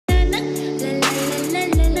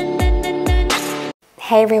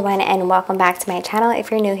Hey everyone, and welcome back to my channel.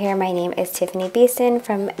 If you're new here, my name is Tiffani Beaston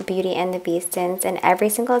from Beauty and the Beastons, and every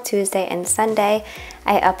single Tuesday and Sunday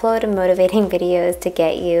I upload motivating videos to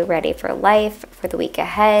get you ready for life, for the week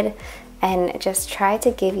ahead, and just try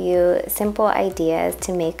to give you simple ideas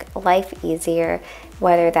to make life easier,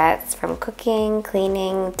 whether that's from cooking,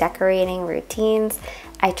 cleaning, decorating, routines.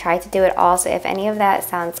 I try to do it all, so if any of that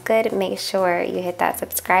sounds good, make sure you hit that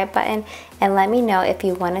subscribe button and let me know if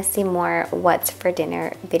you want to see more what's for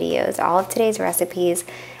dinner videos. All of today's recipes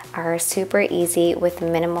are super easy with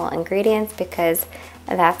minimal ingredients because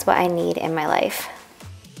that's what I need in my life.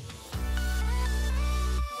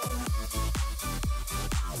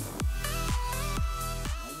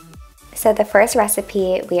 So the first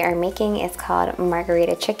recipe we are making is called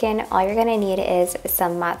margherita chicken. All you're gonna need is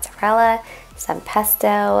some mozzarella, some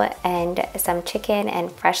pesto, and some chicken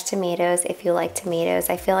and fresh tomatoes if you like tomatoes.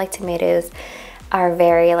 I feel like tomatoes are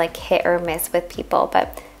very like hit or miss with people,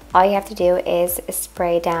 but all you have to do is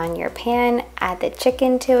spray down your pan, add the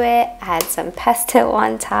chicken to it, add some pesto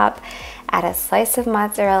on top, add a slice of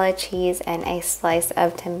mozzarella cheese and a slice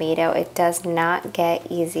of tomato. It does not get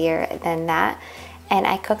easier than that. And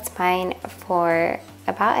I cooked mine for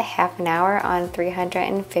about a half an hour on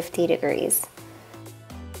 350 degrees.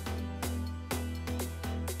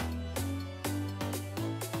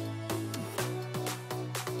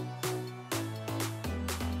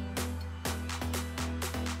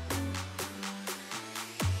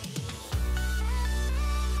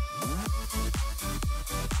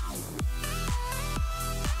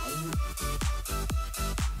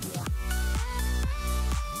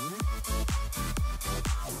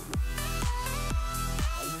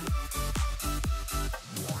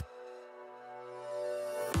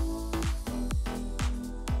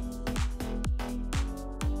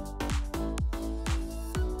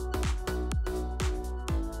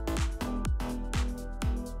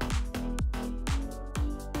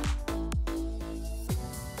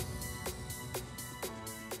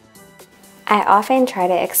 I often try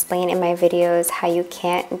to explain in my videos how you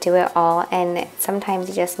can't do it all, and sometimes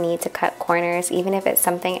you just need to cut corners, even if it's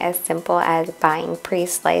something as simple as buying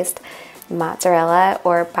pre-sliced mozzarella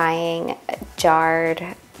or buying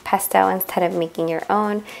jarred pesto instead of making your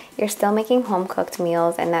own. You're still making home-cooked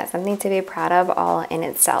meals, and that's something to be proud of all in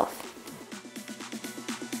itself.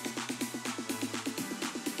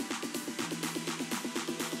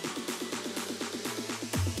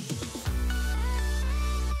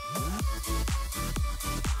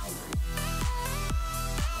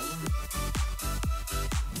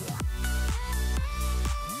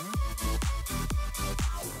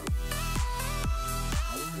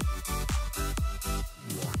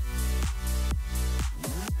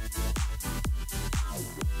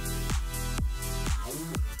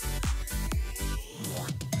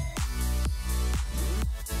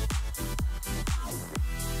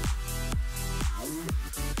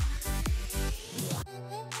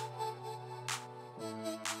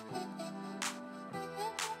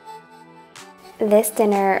 This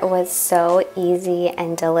dinner was so easy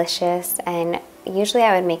and delicious, and usually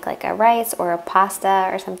I would make like a rice or a pasta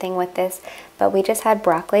or something with this, but we just had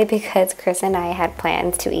broccoli because Chris and I had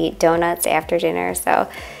plans to eat donuts after dinner, so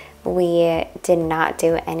we did not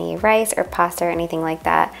do any rice or pasta or anything like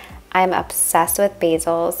that. I'm obsessed with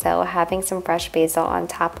basil, so having some fresh basil on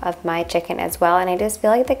top of my chicken as well, and I just feel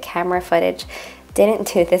like the camera footage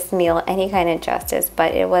didn't do this meal any kind of justice,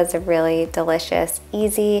 but it was really delicious,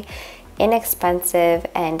 easy, inexpensive,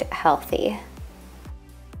 and healthy.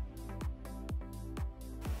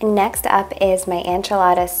 Next up is my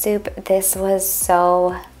enchilada soup. This was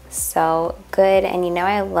so good, and you know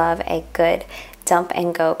I love a good dump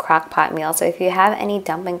and go crock pot meal. So if you have any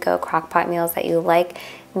dump and go crock pot meals that you like,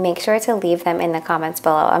 make sure to leave them in the comments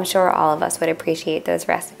below. I'm sure all of us would appreciate those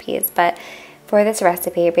recipes, but for this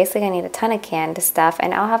recipe, you're basically gonna need a ton of canned stuff,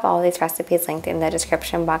 and I'll have all these recipes linked in the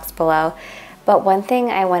description box below. But one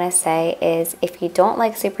thing I want to say is if you don't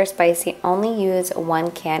like super spicy, only use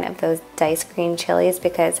 1 can of those diced green chilies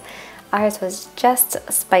because ours was just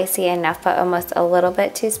spicy enough, but almost a little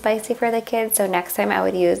bit too spicy for the kids. So next time I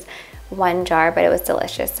would use 1 jar, but it was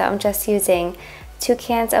delicious. So I'm just using 2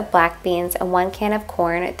 cans of black beans and 1 can of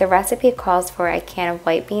corn. The recipe calls for a can of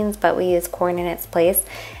white beans, but we use corn in its place.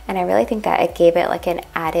 And I really think that it gave it like an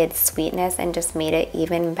added sweetness and just made it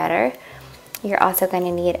even better. You're also going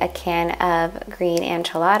to need a can of green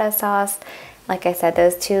enchilada sauce. Like I said,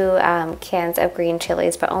 those 2 cans of green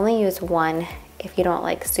chilies, but only use 1 if you don't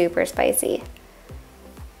like super spicy.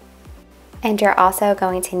 And you're also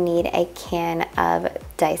going to need a can of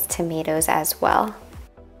diced tomatoes as well.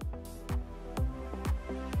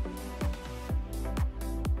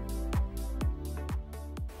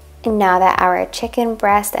 And now that our chicken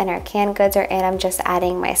breast and our canned goods are in, I'm just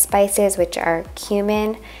adding my spices, which are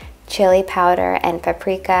cumin, chili powder, and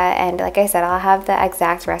paprika. And like I said, I'll have the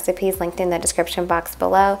exact recipes linked in the description box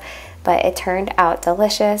below, but it turned out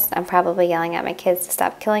delicious. I'm probably yelling at my kids to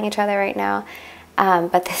stop killing each other right now.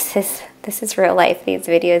 But this is real life, these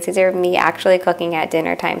videos. These are me actually cooking at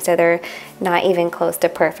dinner time, so they're not even close to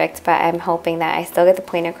perfect, but I'm hoping that I still get the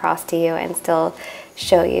point across to you and still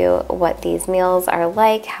show you what these meals are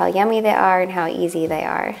like, how yummy they are, and how easy they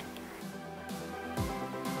are.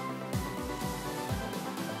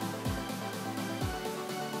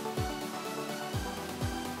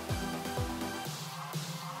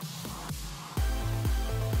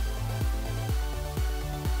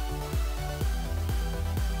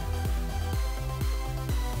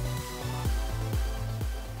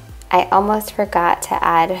 I almost forgot to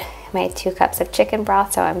add my 2 cups of chicken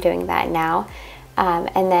broth, so I'm doing that now.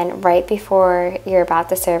 And then right before you're about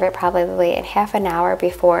to serve it, probably in half an hour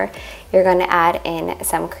before, you're going to add in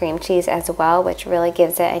some cream cheese as well, which really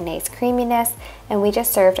gives it a nice creaminess. And we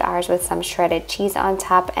just served ours with some shredded cheese on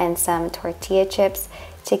top and some tortilla chips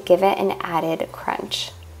to give it an added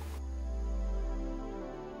crunch.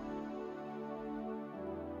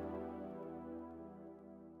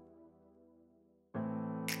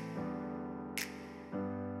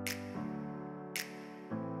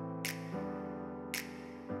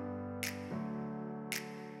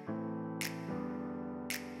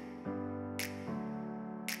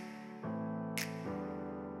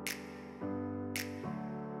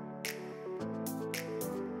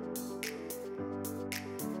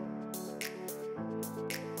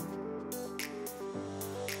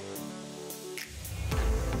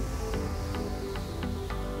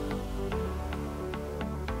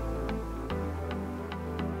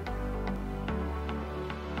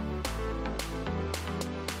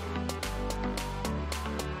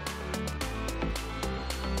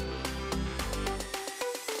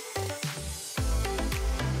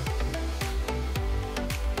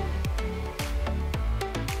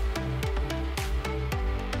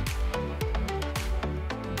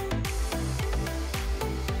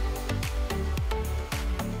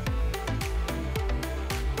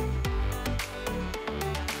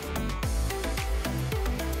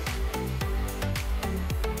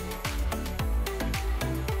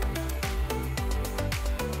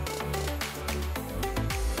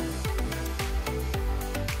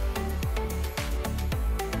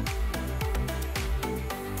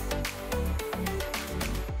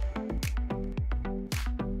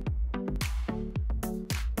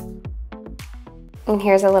 And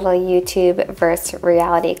here's a little YouTube versus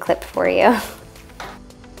reality clip for you.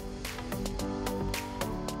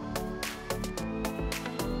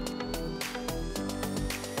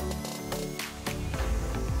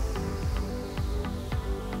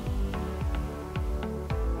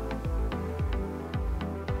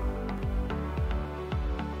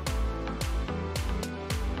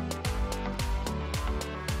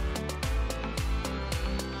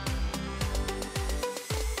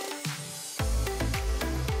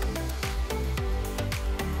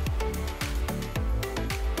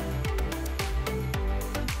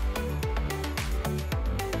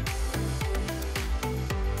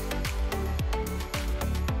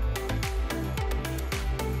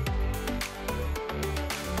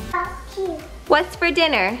 What's for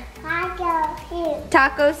dinner? Taco soup.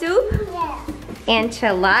 Taco soup? Yeah.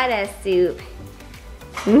 Enchilada soup.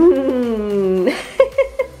 Mmm.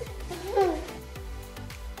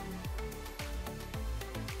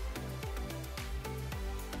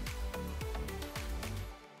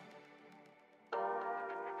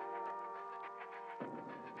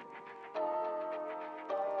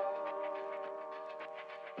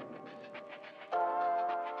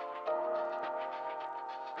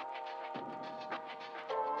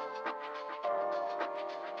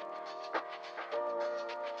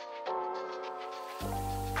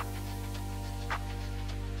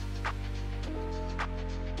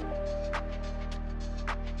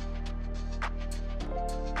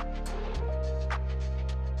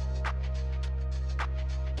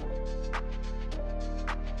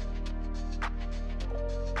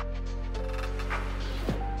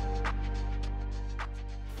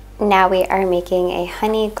 Now we are making a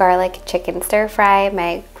honey garlic chicken stir fry.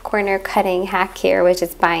 My corner cutting hack here was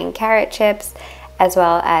just buying carrot chips as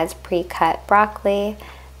well as pre-cut broccoli.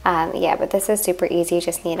 Yeah, but this is super easy. You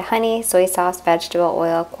just need honey, soy sauce, vegetable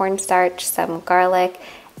oil, cornstarch, some garlic,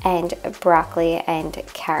 and broccoli and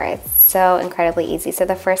carrots. So incredibly easy. So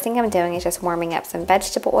the first thing I'm doing is just warming up some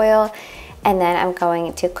vegetable oil, and then I'm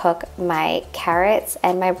going to cook my carrots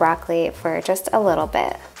and my broccoli for just a little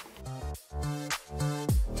bit.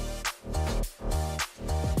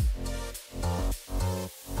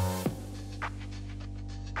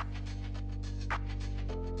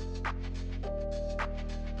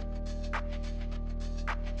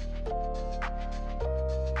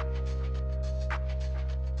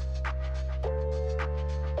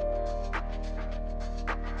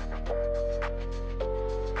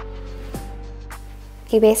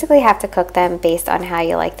 You basically have to cook them based on how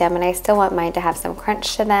you like them, and I still want mine to have some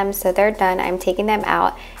crunch to them. So they're done. I'm taking them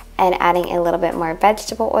out and adding a little bit more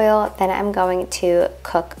vegetable oil. Then I'm going to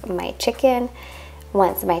cook my chicken.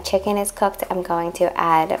 Once my chicken is cooked, I'm going to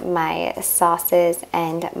add my sauces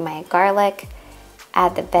and my garlic,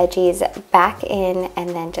 add the veggies back in, and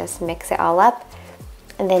then just mix it all up.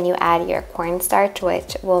 And then you add your cornstarch,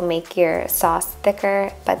 which will make your sauce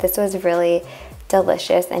thicker. But this was really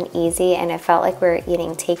delicious and easy, and it felt like we were eating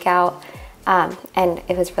takeout, and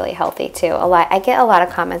it was really healthy too. I get a lot of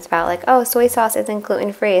comments about like, oh, soy sauce isn't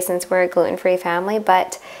gluten-free since we're a gluten-free family,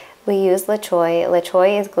 but we use la choy. La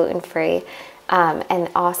choy is gluten-free, and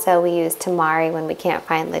also we use tamari when we can't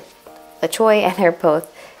find la choy, and they're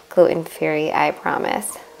both gluten-free, I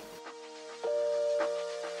promise.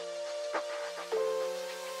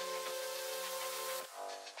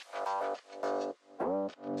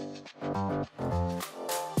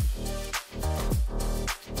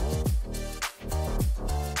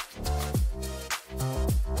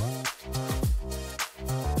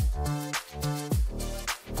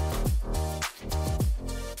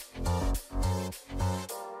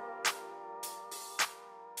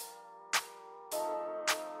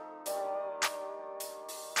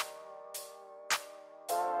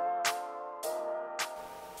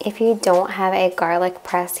 If you don't have a garlic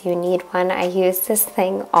press, you need one. I use this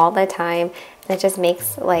thing all the time, and it just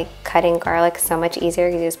makes like cutting garlic so much easier.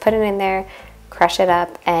 You just put it in there, crush it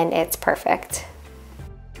up, and it's perfect.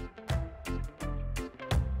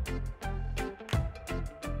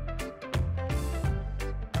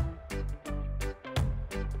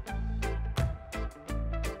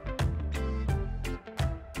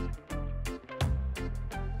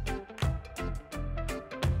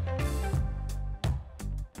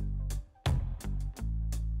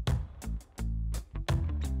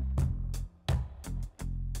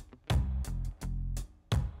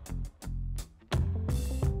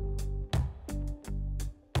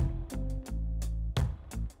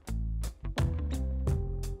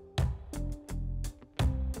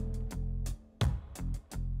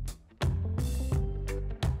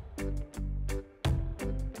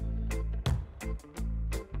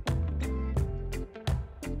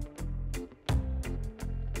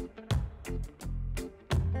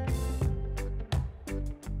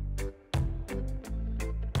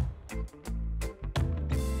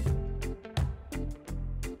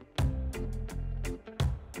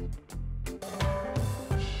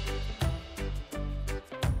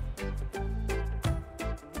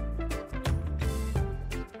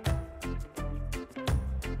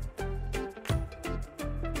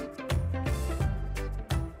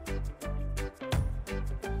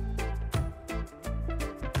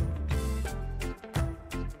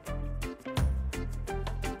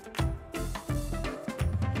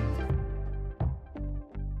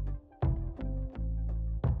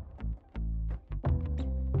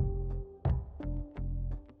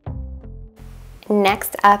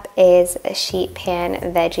 Next up is sheet pan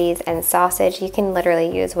veggies and sausage. You can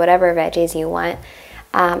literally use whatever veggies you want.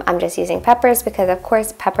 I'm just using peppers because of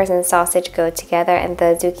course peppers and sausage go together, and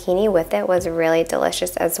the zucchini with it was really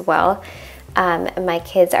delicious as well. My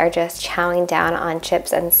kids are just chowing down on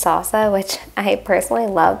chips and salsa, which I personally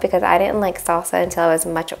love because I didn't like salsa until I was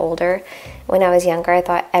much older. When I was younger, I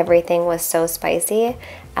thought everything was so spicy.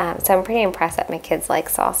 So I'm pretty impressed that my kids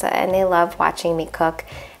like salsa, and they love watching me cook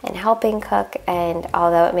and helping cook. And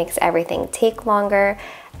although it makes everything take longer,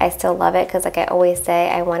 I still love it because, like I always say,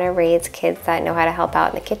 I want to raise kids that know how to help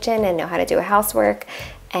out in the kitchen and know how to do housework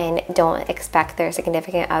and don't expect their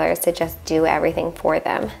significant others to just do everything for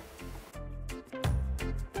them.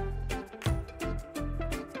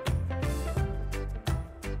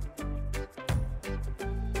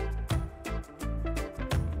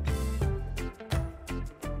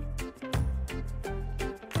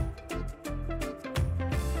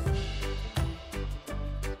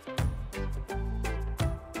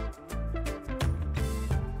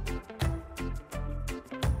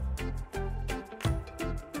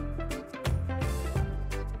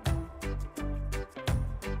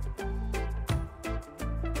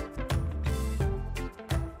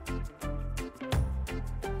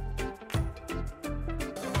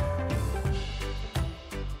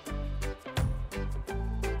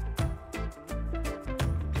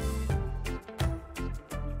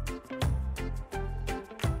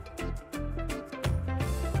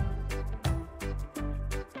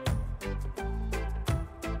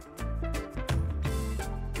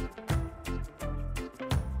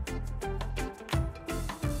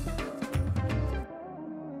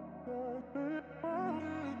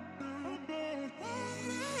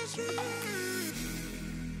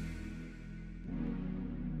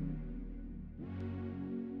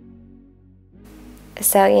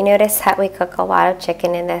 So you notice that we cook a lot of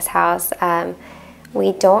chicken in this house.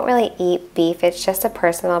 We don't really eat beef, it's just a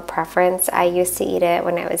personal preference. I used to eat it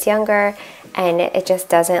when I was younger, and it just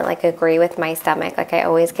doesn't like agree with my stomach. Like I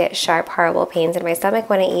always get sharp, horrible pains in my stomach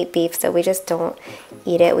when I eat beef, so we just don't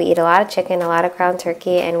eat it. We eat a lot of chicken, a lot of ground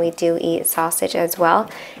turkey, and we do eat sausage as well.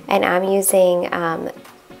 And I'm using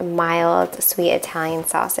mild sweet Italian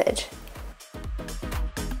sausage.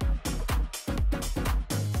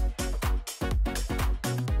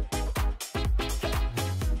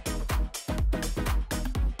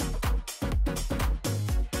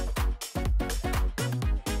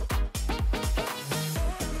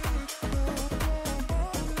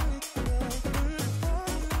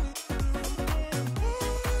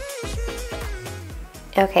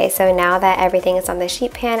 Okay, so now that everything is on the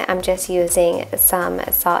sheet pan, I'm just using some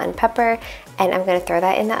salt and pepper, and I'm going to throw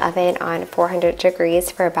that in the oven on 400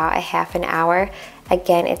 degrees for about a half an hour.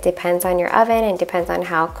 Again, it depends on your oven and depends on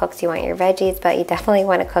how cooked you want your veggies, but you definitely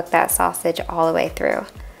want to cook that sausage all the way through.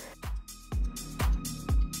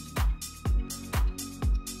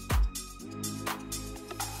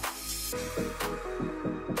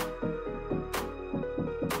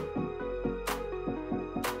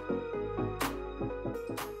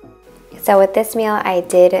 So with this meal, I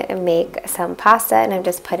did make some pasta, and I'm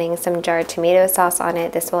just putting some jarred tomato sauce on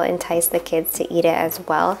it. This will entice the kids to eat it as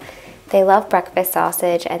well. They love breakfast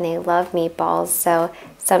sausage and they love meatballs, so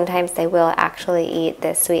sometimes they will actually eat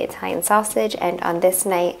this sweet Italian sausage, and on this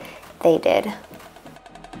night they did.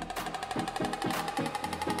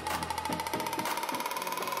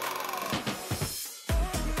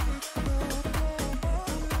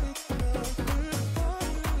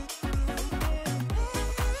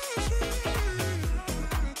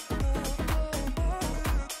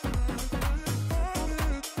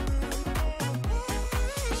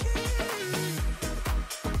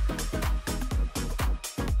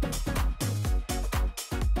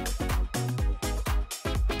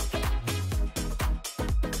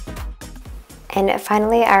 And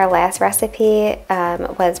finally, our last recipe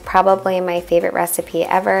was probably my favorite recipe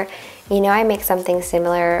ever. You know, I make something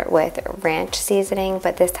similar with ranch seasoning,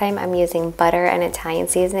 but this time I'm using butter and Italian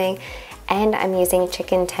seasoning, and I'm using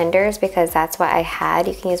chicken tenders because that's what I had.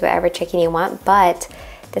 You can use whatever chicken you want, but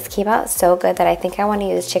this came out so good that I think I want to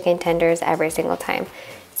use chicken tenders every single time.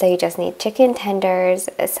 So you just need chicken tenders,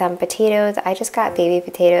 some potatoes. I just got baby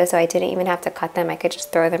potatoes, so I didn't even have to cut them. I could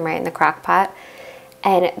just throw them right in the crock pot.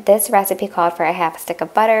 And this recipe called for a half stick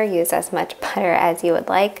of butter. Use as much butter as you would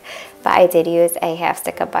like, but I did use a half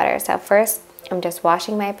stick of butter. So first, I'm just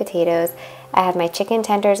washing my potatoes. I have my chicken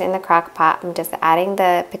tenders in the crock pot. I'm just adding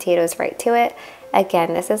the potatoes right to it.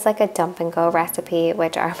 Again, this is like a dump and go recipe,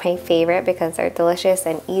 which are my favorite because they're delicious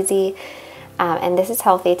and easy. And this is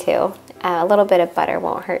healthy too. A little bit of butter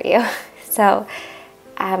won't hurt you. So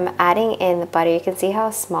I'm adding in the butter. You can see how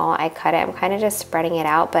small I cut it. I'm kind of just spreading it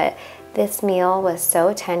out, but this meal was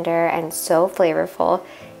so tender and so flavorful.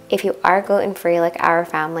 If you are gluten-free like our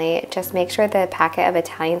family, just make sure the packet of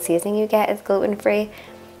Italian seasoning you get is gluten-free.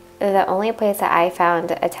 The only place that I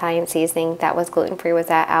found Italian seasoning that was gluten-free was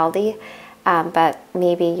at Aldi, but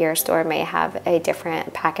maybe your store may have a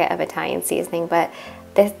different packet of Italian seasoning, but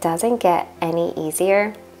this doesn't get any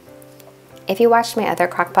easier. If you watched my other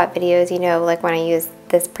crockpot videos, you know, like when I use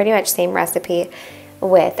this pretty much same recipe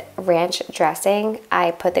with ranch dressing, I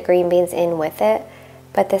put the green beans in with it,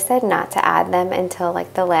 but this said not to add them until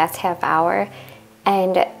like the last half hour,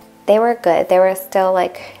 and they were good. They were still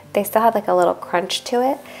like, they still had like a little crunch to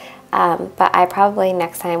it, but I probably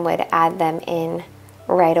next time would add them in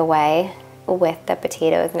right away with the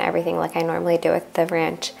potatoes and everything like I normally do with the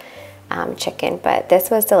ranch chicken. But this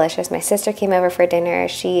was delicious. My sister came over for dinner.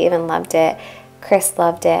 She even loved it. Chris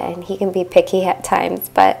loved it, and he can be picky at times,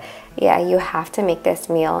 but yeah, you have to make this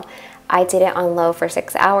meal. I did it on low for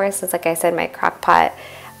 6 hours, so like I said, my crock pot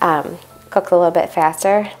cooked a little bit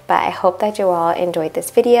faster, but I hope that you all enjoyed this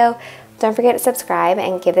video. Don't forget to subscribe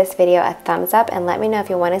and give this video a thumbs up, and let me know if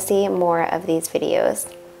you want to see more of these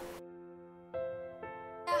videos.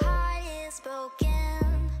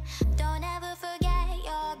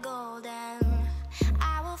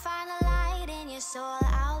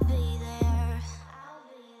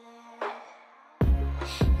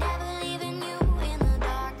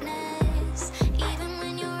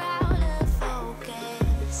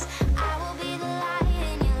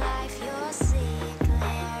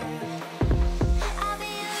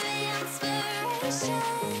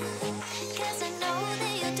 Show.